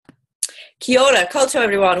Kia ora, koutou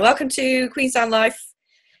everyone. Welcome to Queenstown Life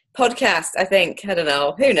podcast, I think. I don't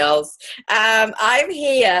know. Who knows? I'm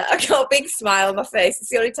here. I've got a big smile on my face. It's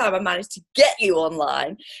the only time I managed to get you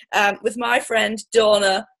online with my friend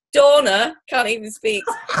Donna. Donna, can't even speak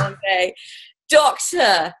one day.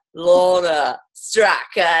 Dr. Lorna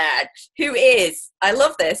Strachan, who is, I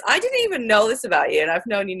love this, I didn't even know this about you, and I've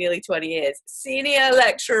known you nearly 20 years, senior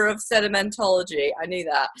lecturer of sedimentology, I knew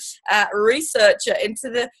that, researcher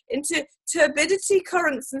into turbidity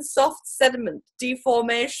currents and soft sediment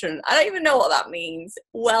deformation. I don't even know what that means.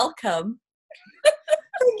 Welcome.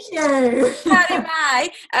 Thank you. Hi.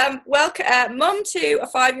 Welcome, mum to a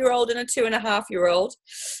 5-year-old and a 2.5-year-old,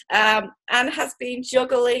 and has been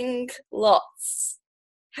juggling lots.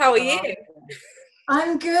 How are you?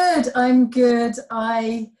 I'm good.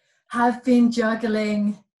 I have been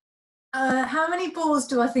juggling. How many balls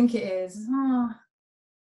do I think it is?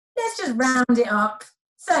 Let's just round it up.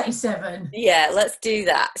 37. Yeah, let's do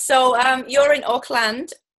that. So you're in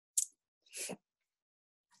Auckland.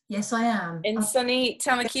 Yes, I am. In sunny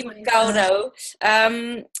Tamaki Makaurau.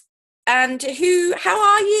 And how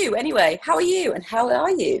are you anyway? How are you and how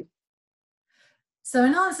are you? So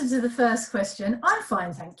in answer to the first question, I'm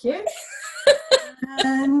fine, thank you.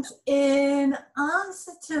 And in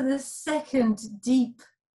answer to the second deep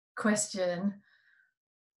question,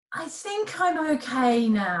 I think I'm okay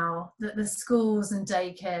now that the schools and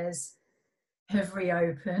daycares have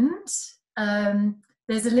reopened.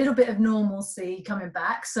 There's a little bit of normalcy coming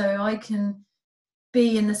back, so I can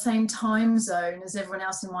be in the same time zone as everyone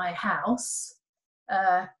else in my house,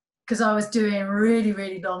 because I was doing really,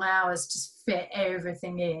 really long hours to fit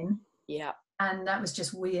everything in. Yeah. And that was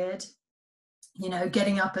just weird. You know,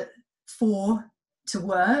 getting up at 4 to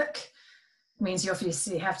work means you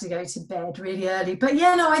obviously have to go to bed really early. But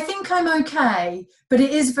yeah, no, I think I'm okay. But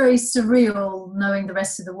it is very surreal knowing the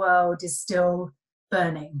rest of the world is still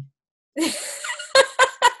burning.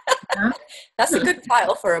 That's a good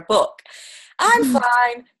title for a book. I'm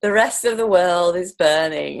fine. The rest of the world is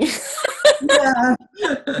burning. Yeah.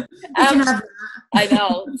 I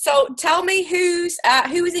know. So tell me who is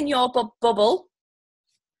in your bubble?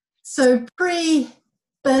 So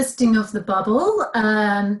pre-bursting of the bubble,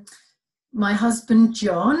 my husband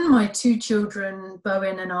John, my 2 children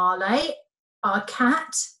Bowen and Arley, our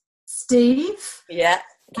cat Steve. Yeah.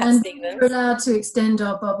 And we were allowed to extend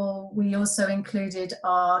our bubble. We also included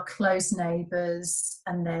our close neighbours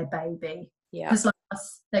and their baby. Yeah. Because like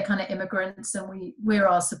us, they're kind of immigrants and we're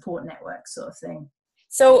our support network sort of thing.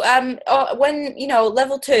 So when,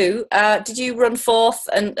 level 2, did you run forth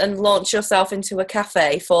and launch yourself into a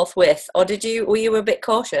cafe forthwith, or were you a bit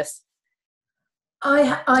cautious?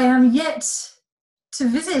 I am yet to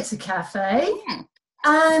visit a cafe.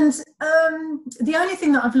 And the only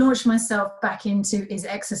thing that I've launched myself back into is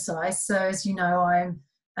exercise. So as you know, I'm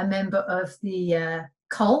a member of the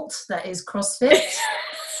cult that is CrossFit.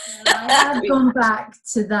 I have gone back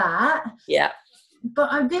to that. Yeah.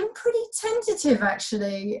 But I've been pretty tentative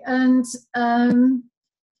actually. And I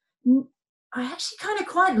actually kind of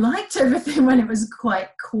quite liked everything when it was quite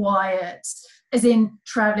quiet, as in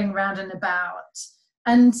traveling around and about.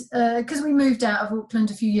 And because we moved out of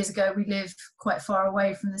Auckland a few years ago, we live quite far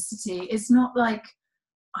away from the city. It's not like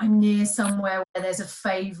I'm near somewhere where there's a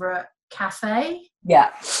favourite cafe.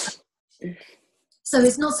 Yeah. So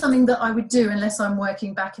it's not something that I would do unless I'm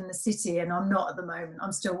working back in the city, and I'm not at the moment.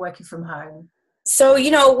 I'm still working from home. So,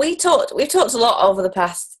 we've talked a lot over the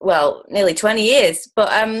past, nearly 20 years, but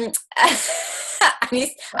and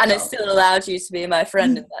it still allowed you to be my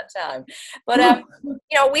friend at that time. But,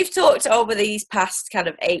 we've talked over these past kind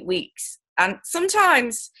of 8 weeks, and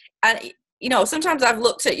sometimes I've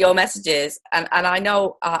looked at your messages and I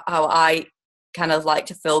know how I kind of like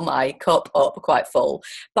to fill my cup up quite full,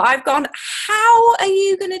 but I've gone, how are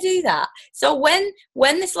you going to do that? So when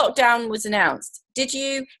this lockdown was announced,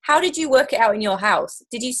 how did you work it out in your house?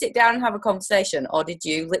 Did you sit down and have a conversation, or did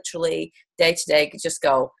you literally day to day just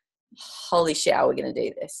go, holy shit, how are we going to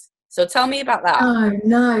do this? So tell me about that. Oh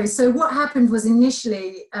no. So what happened was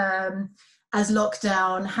initially, as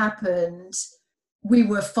lockdown happened, we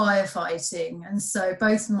were firefighting, and so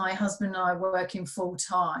both my husband and I were working full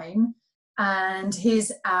time, and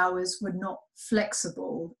his hours were not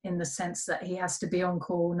flexible in the sense that he has to be on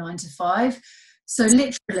call 9 to 5. So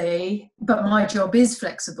literally, but my job is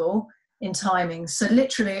flexible in timing. So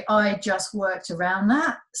literally I just worked around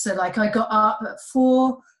that. So like I got up at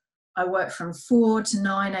 4, I worked from 4 to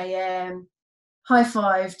 9 a.m,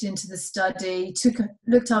 high-fived into the study,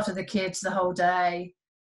 looked after the kids the whole day,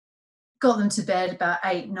 got them to bed about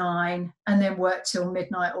 8, 9, and then worked till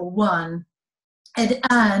midnight or 1.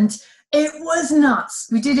 And It was nuts.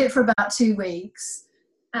 We did it for about 2 weeks,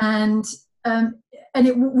 and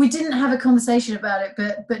we didn't have a conversation about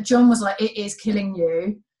it, but John was like, it is killing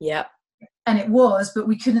you. Yeah. And it was, but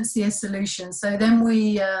we couldn't see a solution. So then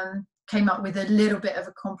we came up with a little bit of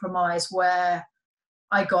a compromise where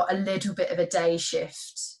I got a little bit of a day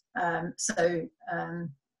shift. So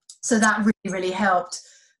that really, really helped.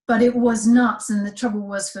 But it was nuts. And the trouble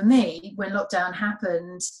was for me, when lockdown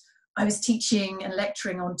happened, I was teaching and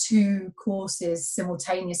lecturing on 2 courses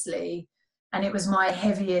simultaneously. And it was my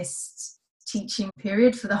heaviest teaching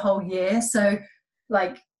period for the whole year. So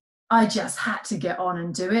like, I just had to get on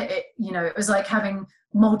and do it. It was like having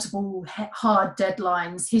multiple hard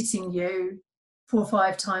deadlines hitting you 4 or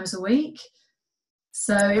 5 times a week.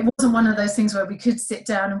 So it wasn't one of those things where we could sit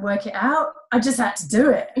down and work it out. I just had to do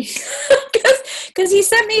it. Because you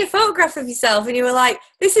sent me a photograph of yourself and you were like,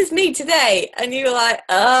 this is me today. And you were like,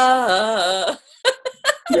 oh.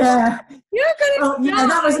 Yeah. Yeah,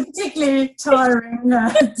 that was a particularly tiring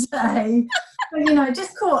day. But, it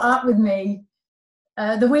just caught up with me.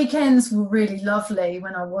 The weekends were really lovely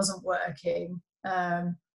when I wasn't working.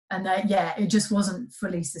 It just wasn't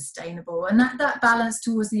fully sustainable. And that balance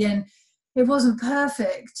towards the end, it wasn't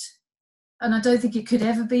perfect. And I don't think it could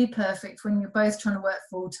ever be perfect when you're both trying to work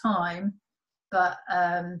full time. But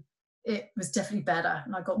it was definitely better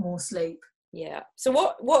and I got more sleep. Yeah. So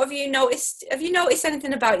what have you noticed? Have you noticed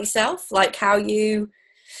anything about yourself? Like how you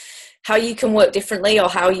can work differently or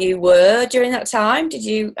how you were during that time? Did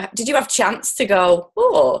you have chance to go,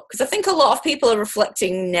 oh, because I think a lot of people are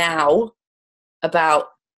reflecting now about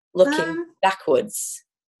looking backwards.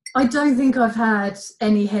 I don't think I've had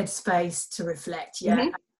any headspace to reflect yet,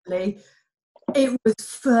 actually. It was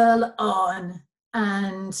full on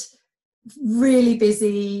and really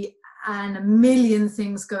busy and a million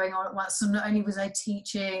things going on at once. So not only was I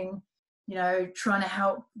teaching, trying to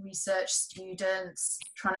help research students,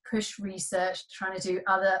 trying to push research, trying to do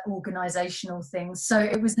other organizational things. So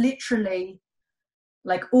it was literally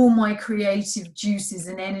like all my creative juices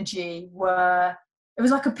and energy it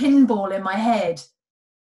was like a pinball in my head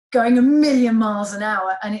going a million miles an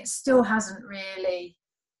hour, and it still hasn't really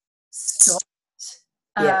stopped.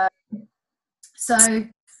 Yeah. So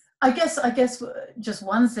I guess just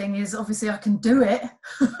one thing is obviously I can do it.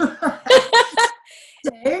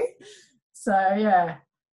 So yeah.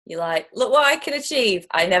 You're like, look what I can achieve.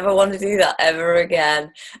 I never want to do that ever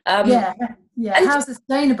again. Yeah. How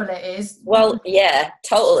sustainable it is. Well, yeah,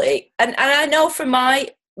 totally. And I know from my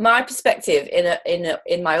perspective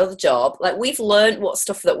in my other job, like we've learned what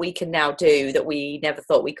stuff that we can now do that we never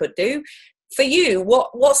thought we could do. For you,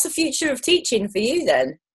 what's the future of teaching for you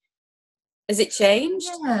then? Has it changed?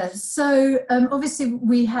 Yeah. So obviously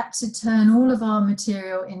we had to turn all of our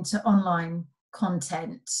material into online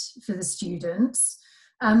content for the students.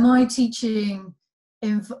 And my teaching,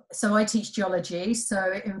 so I teach geology, so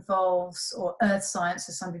it involves, or earth science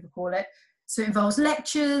as some people call it, so it involves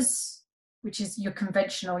lectures, which is your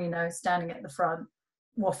conventional, standing at the front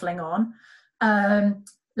waffling on,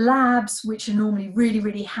 labs, which are normally really,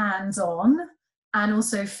 really hands-on, and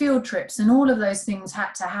also field trips, and all of those things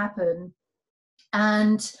had to happen.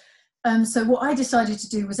 And so what I decided to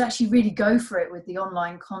do was actually really go for it with the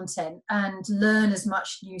online content and learn as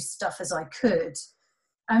much new stuff as I could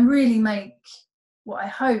and really make what I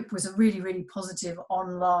hope was a really, really positive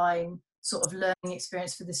online sort of learning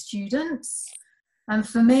experience for the students. And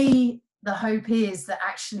for me, the hope is that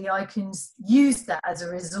actually I can use that as a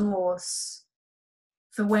resource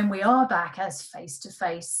for when we are back as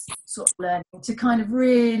face-to-face sort of learning, to kind of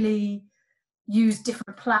really use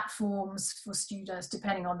different platforms for students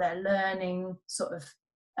depending on their learning, sort of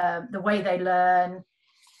the way they learn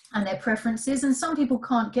and their preferences. And some people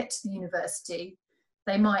can't get to the university.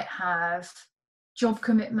 They might have job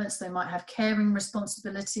commitments, they might have caring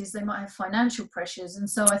responsibilities, they might have financial pressures. And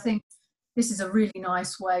so I think this is a really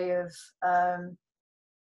nice way of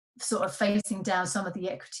sort of facing down some of the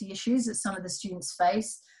equity issues that some of the students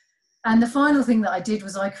face. And the final thing that I did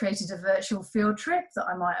was I created a virtual field trip that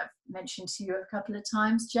I might have mentioned to you a couple of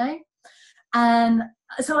times, Jane. And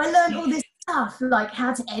so I learned all this stuff, like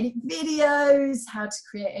how to edit videos, how to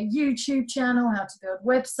create a YouTube channel, how to build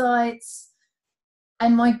websites.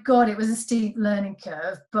 And my God, it was a steep learning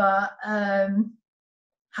curve, but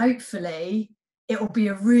hopefully it will be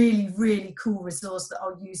a really, really cool resource that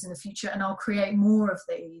I'll use in the future, and I'll create more of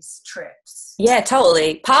these trips. Yeah,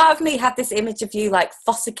 totally. Part of me had this image of you like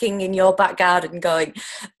fossicking in your back garden going,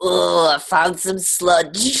 oh, I found some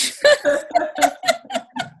sludge. That'll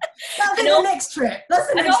be the next trip. That's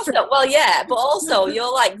the next trip. Well, yeah, but also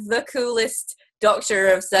you're like the coolest doctor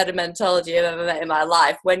of sedimentology I've ever met in my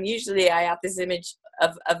life, when usually I have this image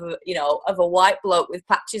of a, you know, of a white bloke with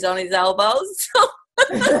patches on his elbows.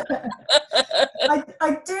 I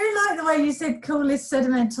do like the way you said coolest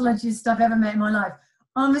sedimentologist I've ever met in my life.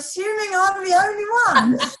 I'm assuming I'm the only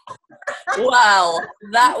one. Well,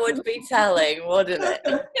 that would be telling, wouldn't it?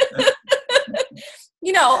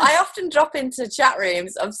 You know, I often drop into chat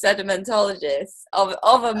rooms of sedimentologists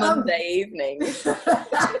of a Monday evening.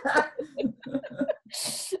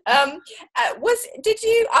 I'm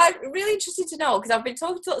really interested to know, because I've been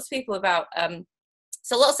talking to lots of people about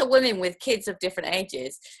so lots of women with kids of different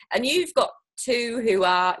ages, and you've got two who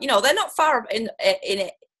are, you know, they're not far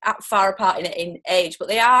apart in age, but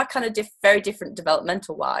they are kind of very different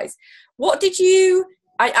developmental wise. What did you?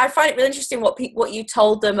 I find it really interesting what you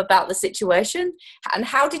told them about the situation, and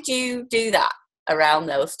how did you do that around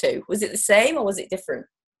those two? Was it the same or was it different?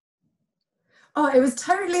 Oh, it was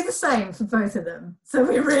totally the same for both of them. So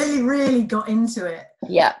we really, really got into it.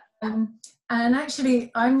 Yeah. And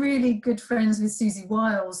actually, I'm really good friends with Susie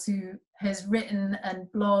Wiles, who has written and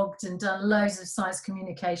blogged and done loads of science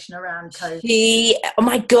communication around COVID. Oh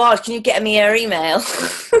my God, can you get me her email? Of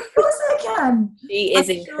course I can. She is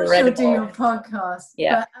incredible. She'll do your podcast.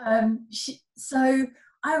 Yeah. But, so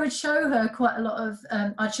I would show her quite a lot of,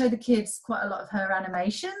 I'd show the kids quite a lot of her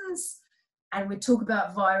animations, and we'd talk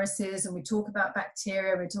about viruses, and we'd talk about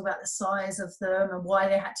bacteria, we'd talk about the size of them and why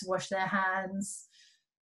they had to wash their hands.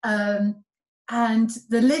 And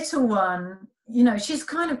the little one, you know, she's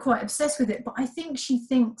kind of quite obsessed with it, but I think she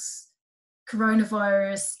thinks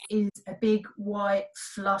coronavirus is a big, white,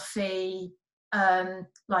 fluffy,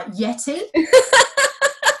 like Yeti.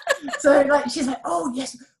 So, like, she's like, oh,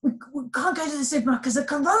 yes, we can't go to the supermarket because the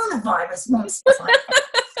coronavirus monster's like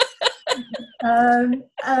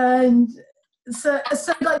and so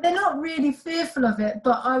like, they're not really fearful of it,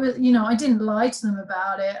 but I was, you know, I didn't lie to them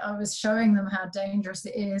about it. I was showing them how dangerous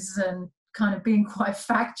it is and kind of being quite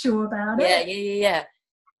factual about it. Yeah.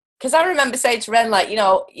 Because I remember saying to Ren, like, you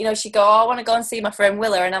know, she'd go, oh, I want to go and see my friend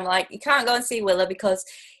Willa, and I'm like, you can't go and see Willa because,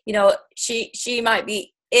 you know, she might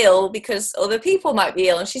be ill because other people might be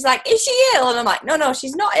ill. And she's like, is she ill? And I'm like, no,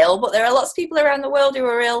 she's not ill, but there are lots of people around the world who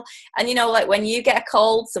are ill. And, you know, like when you get a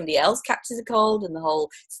cold, somebody else catches a cold, and the whole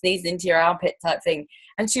sneezing into your armpit type thing.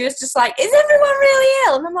 And she was just like, is everyone really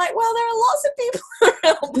ill? And I'm like, well, there are lots of people who are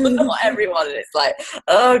ill, but not everyone. And it's like,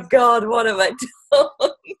 oh God, what have I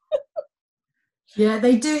done? Yeah,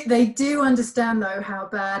 they do understand though how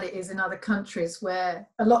bad it is in other countries where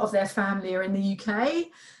a lot of their family are in the UK.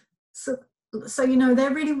 So you know,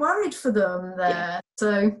 they're really worried for them there. Yeah.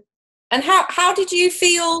 So, and how did you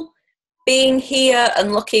feel being here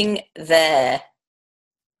and looking there?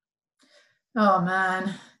 Oh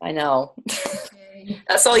man, I know.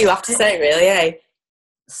 That's all you have to say, really, eh?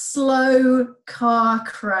 Slow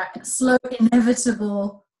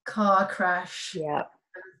inevitable car crash. Yeah.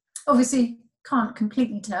 Obviously, can't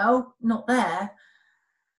completely tell, not there,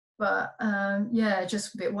 but yeah,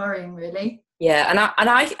 just a bit worrying, really. Yeah, and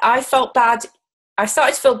I felt bad. I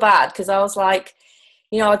started to feel bad because I was like,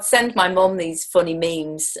 you know, I'd send my mum these funny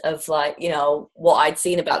memes of like, you know, what I'd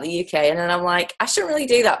seen about the UK, and then I'm like, I shouldn't really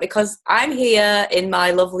do that because I'm here in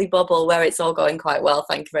my lovely bubble where it's all going quite well,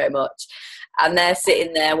 thank you very much. And they're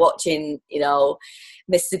sitting there watching, you know,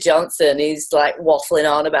 Mr. Johnson, who's like waffling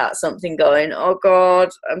on about something, going, oh God,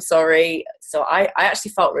 I'm sorry. So I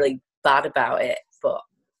actually felt really bad about it, but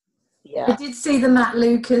yeah. I did see the Matt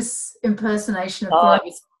Lucas impersonation of it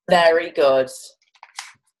was very good.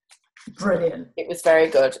 Brilliant. It was very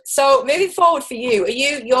good. So moving forward for you,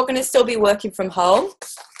 you're going to still be working from home?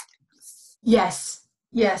 Yes.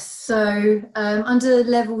 So under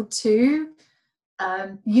level 2,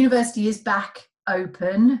 university is back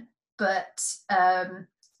open, but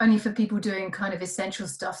only for people doing kind of essential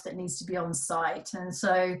stuff that needs to be on site. And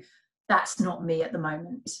so that's not me at the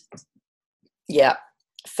moment. Yeah.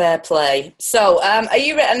 Fair play. So are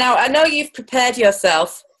you ready now? I know you've prepared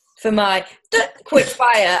yourself for my quick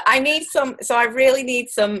fire. I really need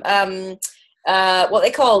some what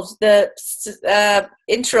they call the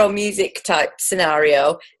intro music type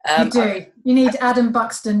scenario. You need Adam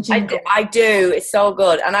Buxton jingle. I do. It's so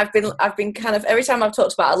good. And I've been kind of, every time I've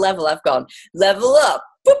talked about a level, I've gone level up.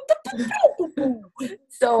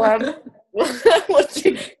 So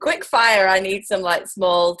quick fire. I need some like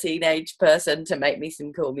small teenage person to make me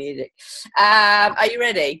some cool music. Are you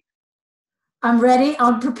ready? I'm ready.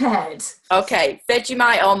 I'm prepared. Okay.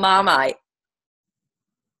 Vegemite or Marmite?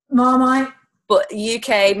 Marmite. But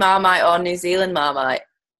UK Marmite or New Zealand Marmite?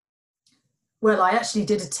 Well, I actually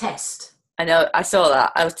did a test. I know, I saw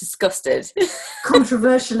that. I was disgusted.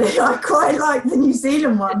 Controversially, I quite like the New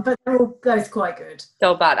Zealand one, but they're all both quite good.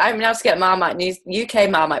 So bad. I mean, I was to get Marmite, UK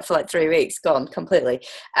Marmite for like 3 weeks. Gone completely.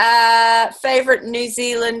 Favourite New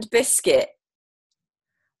Zealand biscuit?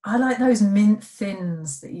 I like those mint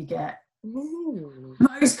thins that you get. Ooh.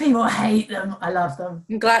 Most people hate them. I love them.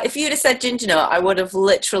 I'm glad. If you'd have said ginger nut, I would have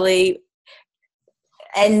literally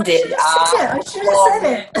ended I should have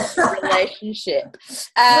said it. relationship.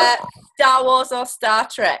 Star Wars or Star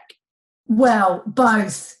Trek? Well,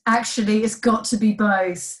 both. Actually, it's got to be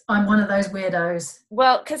both. I'm one of those weirdos.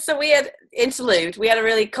 Well, we had a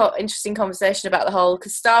really interesting conversation about the whole,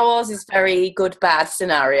 because Star Wars is very good bad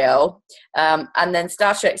scenario, and then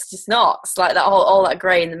Star Trek's just not. It's like that all that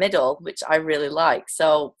grey in the middle, which I really like.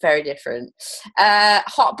 So very different.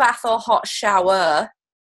 Hot bath or hot shower?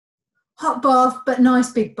 Hot bath, but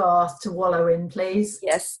nice big bath to wallow in, please.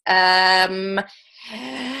 Yes.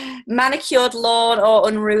 Manicured lawn or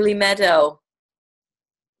unruly meadow?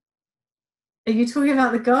 Are you talking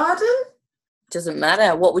about the garden? Doesn't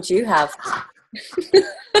matter. What would you have?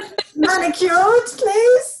 Manicured,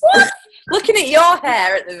 please. What? Looking at your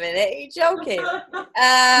hair at the minute. Are you joking?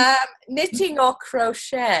 Knitting or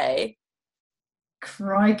crochet?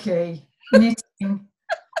 Crikey. Knitting.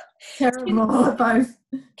 Terrible, both.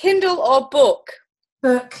 Kindle or book?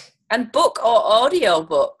 Book. And book or audio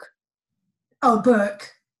book? Oh,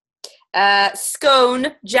 book.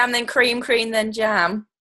 Scone, jam then cream, cream then jam.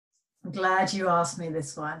 I'm glad you asked me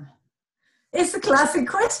this one. It's the classic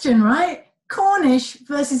question, right? Cornish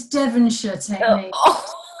versus Devonshire technique.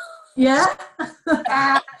 Oh. Yeah?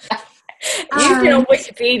 You've been on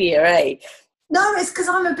Wikipedia, eh? No, it's because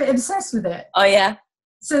I'm a bit obsessed with it. Oh, yeah?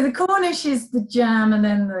 So the Cornish is the jam and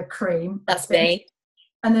then the cream. That's me.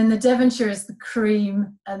 And then the Devonshire is the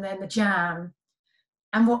cream and then the jam.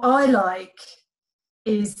 And what I like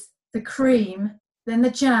is the cream, then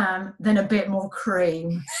the jam, then a bit more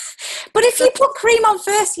cream. But if you put cream on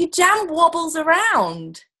first, your jam wobbles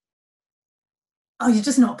around. Oh, you're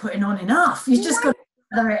just not putting on enough. You just got to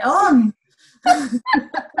gather it on. Oh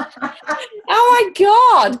my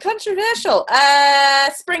God, controversial.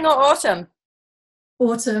 Spring or autumn?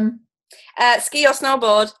 Autumn. Ski or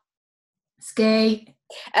snowboard? Ski.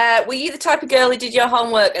 Were you the type of girl who did your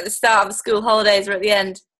homework at the start of the school holidays or at the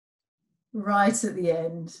end? Right at the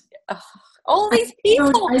end. Oh, all these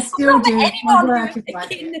people. I still do. Anyone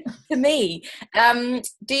to me.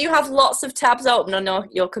 Do you have lots of tabs open on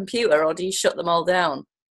your computer, or do you shut them all down?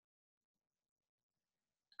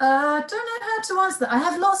 Don't know how to answer that. I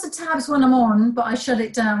have lots of tabs when I'm on, but I shut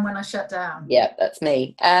it down when I shut down. Yeah, that's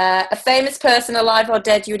me. A famous person, alive or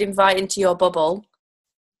dead, you would invite into your bubble?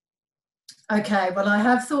 Okay, well, I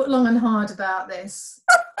have thought long and hard about this.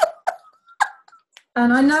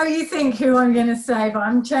 And I know you think who I'm going to say, but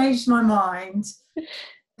I've changed my mind. The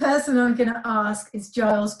person I'm going to ask is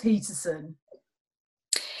Giles Peterson.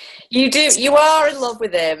 You are in love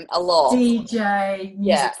with him a lot. DJ,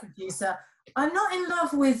 music producer. I'm not in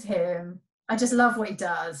love with him. I just love what he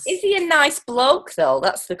does. Is he a nice bloke, though?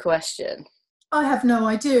 That's the question. I have no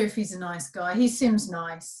idea if he's a nice guy. He seems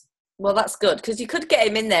nice. Well, that's good, because you could get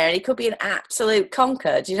him in there and he could be an absolute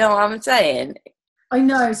conker. Do you know what I'm saying? I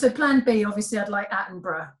know. So plan B, obviously, I'd like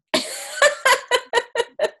Attenborough.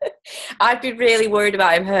 I'd be really worried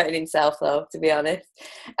about him hurting himself, though, to be honest.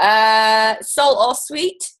 Salt or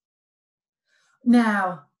sweet?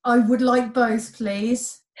 Now, I would like both,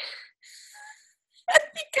 please.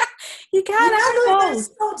 you can't have those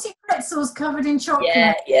salty pretzels covered in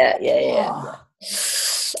chocolate. Yeah. Oh.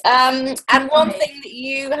 And one thing that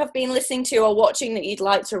you have been listening to or watching that you'd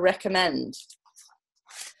like to recommend?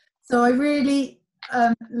 So I really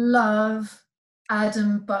love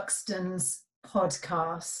Adam Buxton's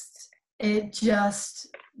podcast. It just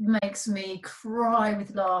makes me cry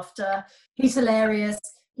with laughter. He's hilarious.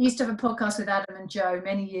 He used to have a podcast with Adam and Joe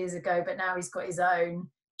many years ago, but now he's got his own.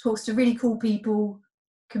 Talks to really cool people,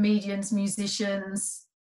 comedians, musicians,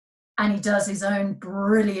 and he does his own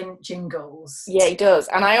brilliant jingles. Yeah, he does.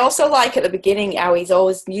 And I also like at the beginning how he's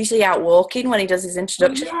always usually out walking when he does his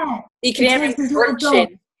introduction. Yeah. You can hear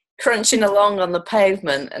him crunching along on the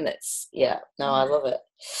pavement, and I love it.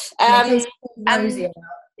 And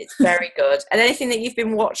it's very good. And anything that you've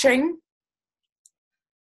been watching?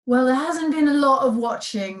 Well, there hasn't been a lot of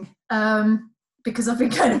watching because I've been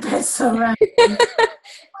going to bed so early. If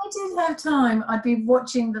I did have time, I'd be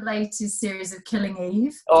watching the latest series of Killing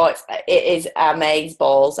Eve. Oh, it is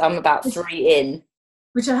amazeballs. I'm about 3 in.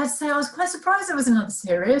 Which I had to say, I was quite surprised there was another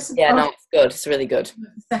series. Yeah, no, it's good. It's really good.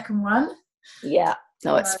 The second one. Yeah,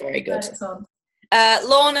 no, it's very good. It's on.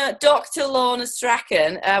 Dr. Lorna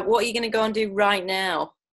Strachan, what are you going to go and do right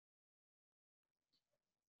now?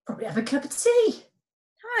 Probably have a cup of tea.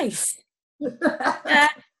 Nice.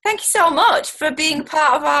 Thank you so much for being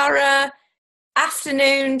part of our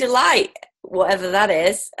afternoon delight, whatever that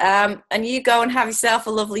is. And you go and have yourself a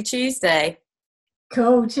lovely Tuesday.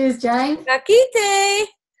 Cool. Cheers, Jane. Kakite.